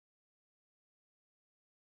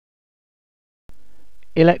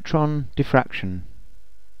Electron diffraction.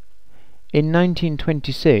 In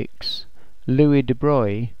 1926, Louis de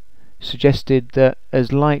Broglie suggested that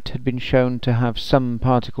as light had been shown to have some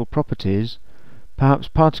particle properties, perhaps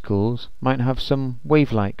particles might have some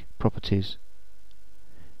wave-like properties.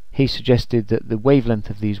 He suggested that the wavelength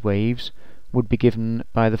of these waves would be given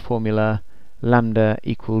by the formula lambda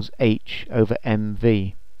equals h over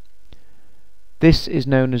mv. This is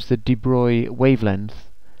known as the de Broglie wavelength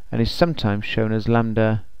and is sometimes shown as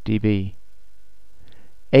lambda dB.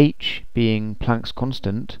 H being Planck's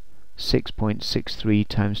constant, 6.63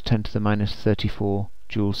 times 10 to the minus 34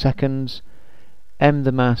 joule seconds, m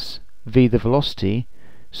the mass, v the velocity,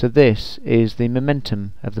 so this is the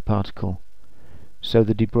momentum of the particle. So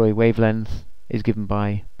the de Broglie wavelength is given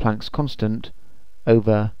by Planck's constant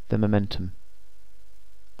over the momentum.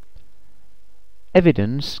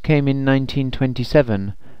 Evidence came in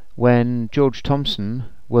 1927 when George Thomson,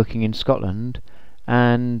 working in Scotland,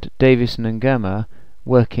 and Davison and Germer,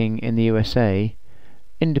 working in the USA,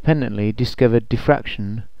 independently discovered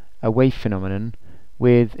diffraction, a wave phenomenon,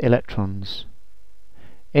 with electrons.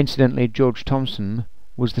 Incidentally, George Thomson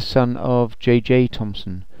was the son of J.J.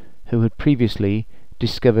 Thomson, who had previously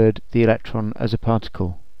discovered the electron as a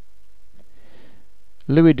particle.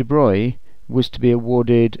 Louis de Broglie was to be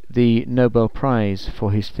awarded the Nobel Prize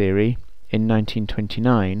for his theory in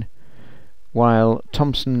 1929, while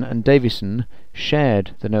Thomson and Davison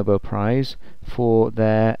shared the Nobel Prize for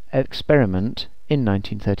their experiment in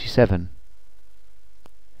 1937.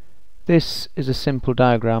 This is a simple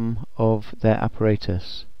diagram of their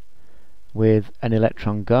apparatus, with an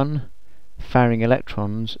electron gun firing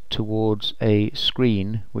electrons towards a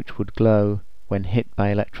screen which would glow when hit by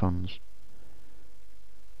electrons.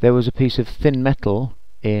 There was a piece of thin metal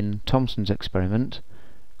in Thomson's experiment,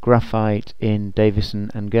 graphite in Davison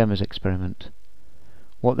and Germer's experiment.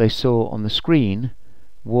 What they saw on the screen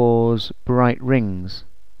was bright rings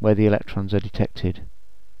where the electrons are detected.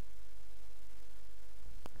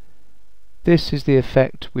 This is the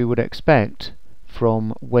effect we would expect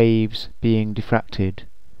from waves being diffracted.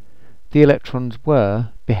 The electrons were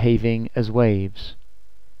behaving as waves.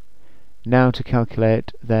 Now to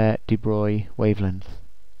calculate their de Broglie wavelength.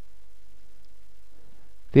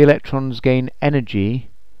 The electrons gain energy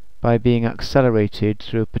by being accelerated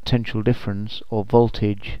through a potential difference or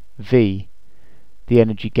voltage V. The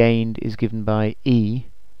energy gained is given by E,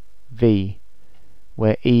 V,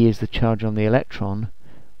 where E is the charge on the electron,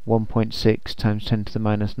 1.6 times 10 to the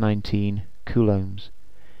minus 19 coulombs.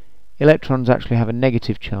 Electrons actually have a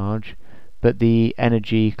negative charge, but the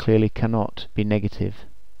energy clearly cannot be negative.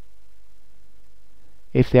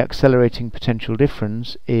 If the accelerating potential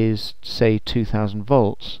difference is, say, 2000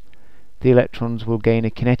 volts, the electrons will gain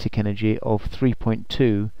a kinetic energy of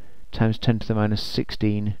 3.2 times 10 to the minus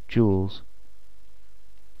 16 joules.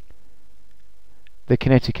 The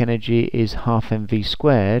kinetic energy is half mv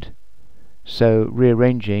squared, so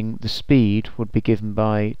rearranging, the speed would be given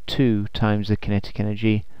by 2 times the kinetic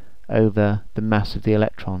energy over the mass of the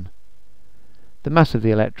electron. The mass of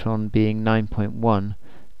the electron being 9.1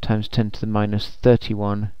 times 10 to the minus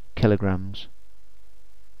 31 kilograms.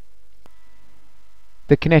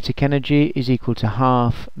 The kinetic energy is equal to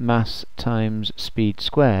half mass times speed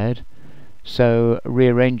squared, so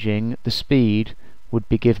rearranging, the speed would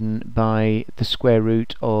be given by the square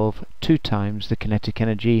root of 2 times the kinetic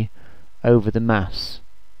energy over the mass.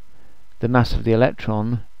 The mass of the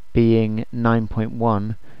electron being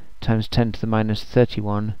 9.1 times 10 to the minus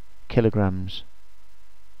 31 kilograms.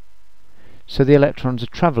 So the electrons are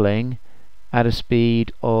travelling at a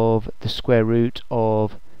speed of the square root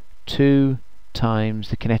of 2 times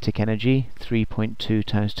the kinetic energy, 3.2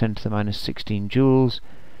 times 10 to the minus 16 joules,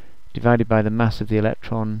 divided by the mass of the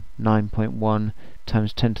electron, 9.1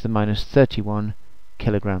 times 10 to the minus 31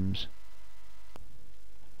 kilograms.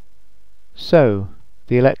 So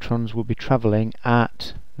the electrons will be travelling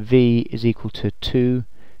at V is equal to 2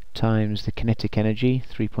 times the kinetic energy,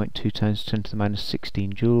 3.2 times 10 to the minus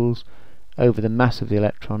 16 joules, over the mass of the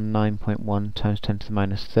electron, 9.1 times 10 to the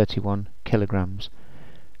minus 31 kilograms.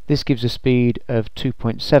 This gives a speed of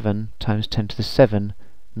 2.7 times 10 to the 7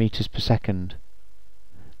 meters per second,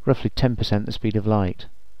 roughly 10% the speed of light.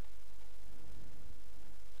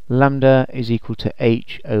 Lambda is equal to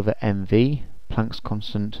h over mv, Planck's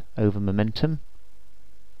constant over momentum,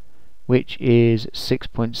 which is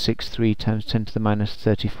 6.63 times 10 to the minus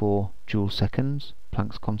 34 joule seconds,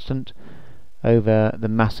 Planck's constant, over the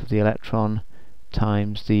mass of the electron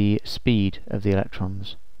times the speed of the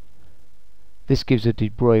electrons. This gives a de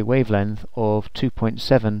Broglie wavelength of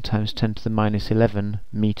 2.7 times 10 to the minus 11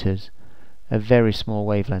 meters, a very small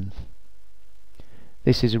wavelength.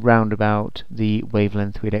 This is around about the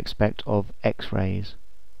wavelength we'd expect of X-rays.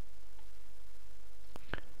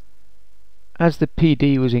 As the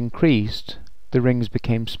PD was increased, the rings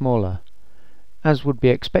became smaller, as would be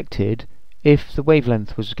expected if the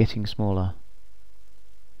wavelength was getting smaller.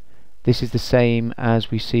 This is the same as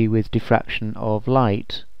we see with diffraction of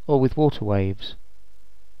light or with water waves.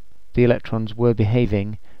 The electrons were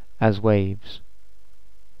behaving as waves.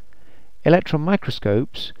 Electron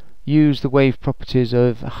microscopes use the wave properties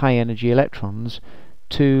of high-energy electrons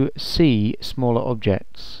to see smaller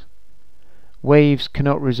objects. Waves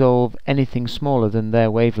cannot resolve anything smaller than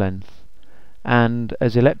their wavelength, and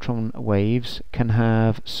as electron waves can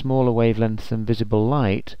have smaller wavelengths than visible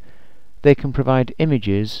light, they can provide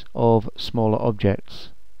images of smaller objects.